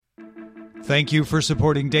Thank you for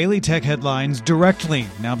supporting Daily Tech Headlines directly.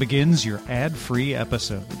 Now begins your ad-free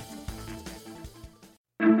episode.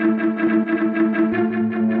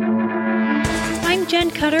 I'm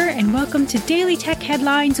Jen Cutter, and welcome to Daily Tech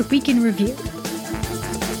Headlines Week in Review.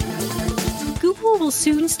 Google will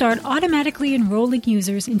soon start automatically enrolling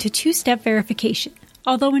users into two-step verification,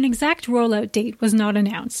 although an exact rollout date was not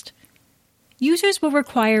announced. Users will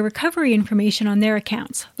require recovery information on their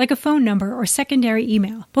accounts, like a phone number or secondary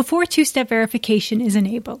email, before two-step verification is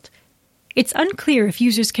enabled. It's unclear if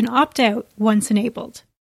users can opt out once enabled.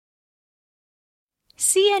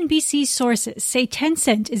 CNBC sources say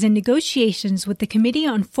Tencent is in negotiations with the Committee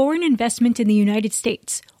on Foreign Investment in the United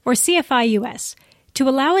States, or CFI-US, to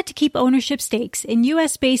allow it to keep ownership stakes in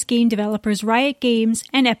US-based game developers Riot Games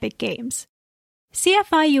and Epic Games.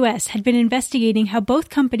 CFI-US had been investigating how both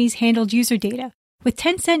companies handled user data, with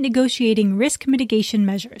Tencent negotiating risk mitigation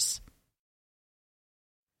measures.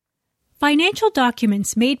 Financial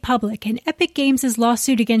documents made public in Epic Games'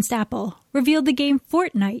 lawsuit against Apple revealed the game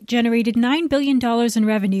Fortnite generated $9 billion in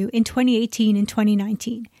revenue in 2018 and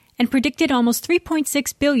 2019, and predicted almost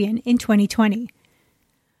 $3.6 billion in 2020.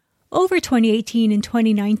 Over 2018 and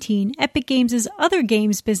 2019, Epic Games' other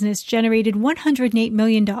games business generated $108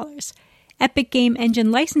 million. Epic Game Engine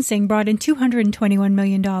licensing brought in $221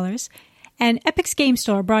 million, and Epic's Game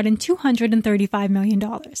Store brought in $235 million.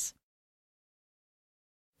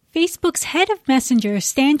 Facebook's head of Messenger,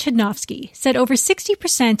 Stan Chudnovsky, said over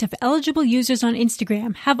 60% of eligible users on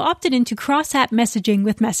Instagram have opted into cross-app messaging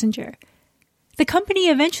with Messenger. The company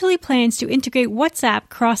eventually plans to integrate WhatsApp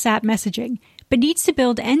cross-app messaging, but needs to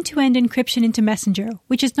build end-to-end encryption into Messenger,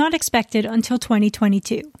 which is not expected until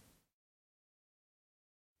 2022.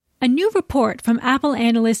 A new report from Apple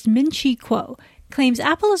analyst Min-Chi Kuo claims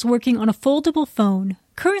Apple is working on a foldable phone,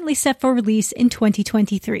 currently set for release in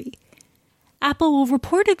 2023. Apple will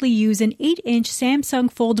reportedly use an 8-inch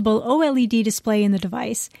Samsung foldable OLED display in the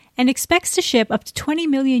device and expects to ship up to 20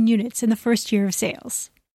 million units in the first year of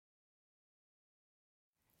sales.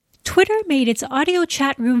 Twitter made its audio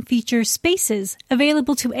chat room feature Spaces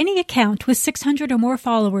available to any account with 600 or more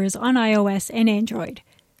followers on iOS and Android.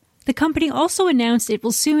 The company also announced it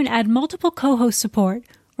will soon add multiple co-host support,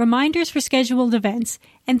 reminders for scheduled events,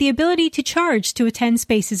 and the ability to charge to attend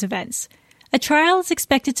Spaces events. A trial is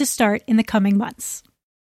expected to start in the coming months.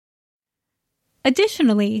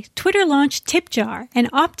 Additionally, Twitter launched TipJar, an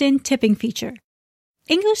opt-in tipping feature.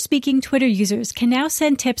 English-speaking Twitter users can now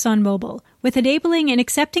send tips on mobile, with enabling and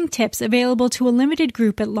accepting tips available to a limited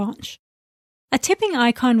group at launch. A tipping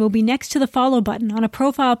icon will be next to the follow button on a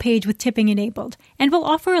profile page with tipping enabled, and will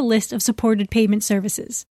offer a list of supported payment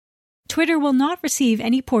services. Twitter will not receive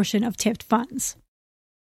any portion of tipped funds.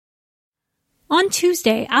 On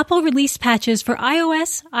Tuesday, Apple released patches for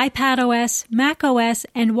iOS, iPadOS, macOS,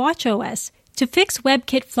 and watchOS to fix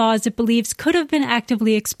WebKit flaws it believes could have been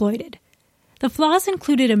actively exploited. The flaws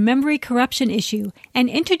included a memory corruption issue and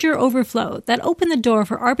integer overflow that opened the door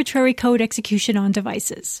for arbitrary code execution on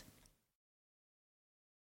devices.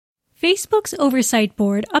 Facebook's oversight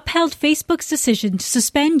board upheld Facebook's decision to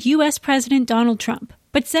suspend U.S. President Donald Trump,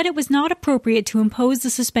 but said it was not appropriate to impose the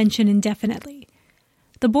suspension indefinitely.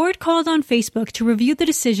 The board called on Facebook to review the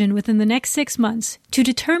decision within the next 6 months to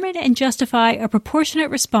determine and justify a proportionate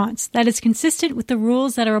response that is consistent with the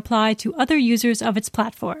rules that are applied to other users of its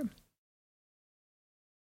platform.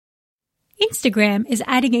 Instagram is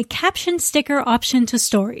adding a caption sticker option to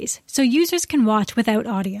stories, so users can watch without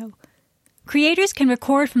audio. Creators can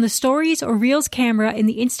record from the Stories or Reels camera in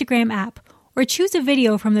the Instagram app, or choose a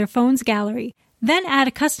video from their phone's gallery, then add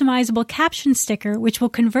a customizable caption sticker which will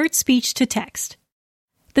convert speech to text.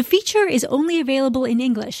 The feature is only available in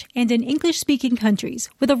English and in English-speaking countries,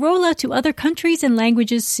 with a rollout to other countries and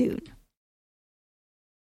languages soon.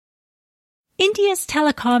 India's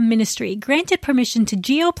telecom ministry granted permission to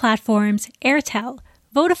Jio platforms, Airtel,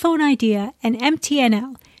 Vodafone Idea, and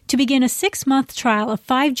MTNL to begin a 6-month trial of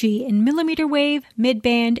 5G in millimeter wave,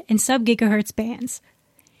 mid-band, and sub-gigahertz bands.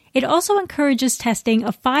 It also encourages testing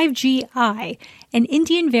of 5G-I, an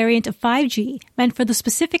Indian variant of 5G meant for the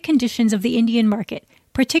specific conditions of the Indian market,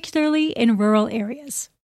 particularly in rural areas.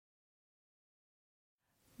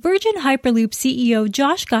 Virgin Hyperloop CEO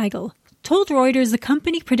Josh Geigel told Reuters the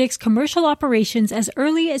company predicts commercial operations as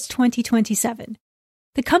early as 2027.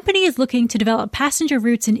 The company is looking to develop passenger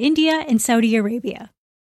routes in India and Saudi Arabia.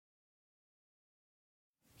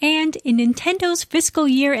 And in Nintendo's fiscal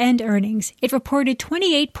year-end earnings, it reported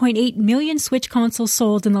 28.8 million Switch consoles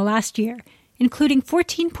sold in the last year, including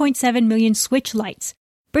 14.7 million Switch Lites,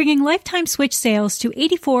 bringing lifetime Switch sales to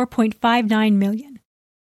 84.59 million.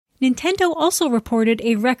 Nintendo also reported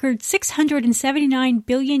a record 679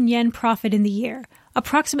 billion yen profit in the year,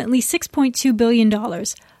 approximately $6.2 billion,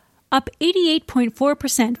 up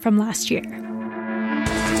 88.4% from last year.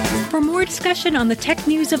 For more discussion on the tech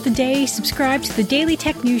news of the day, subscribe to the Daily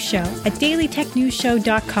Tech News Show at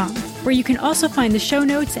dailytechnewsshow.com, where you can also find the show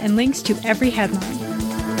notes and links to every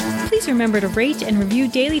headline. Please remember to rate and review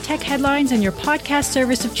Daily Tech Headlines on your podcast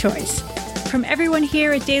service of choice. From everyone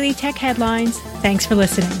here at Daily Tech Headlines, thanks for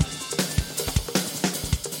listening.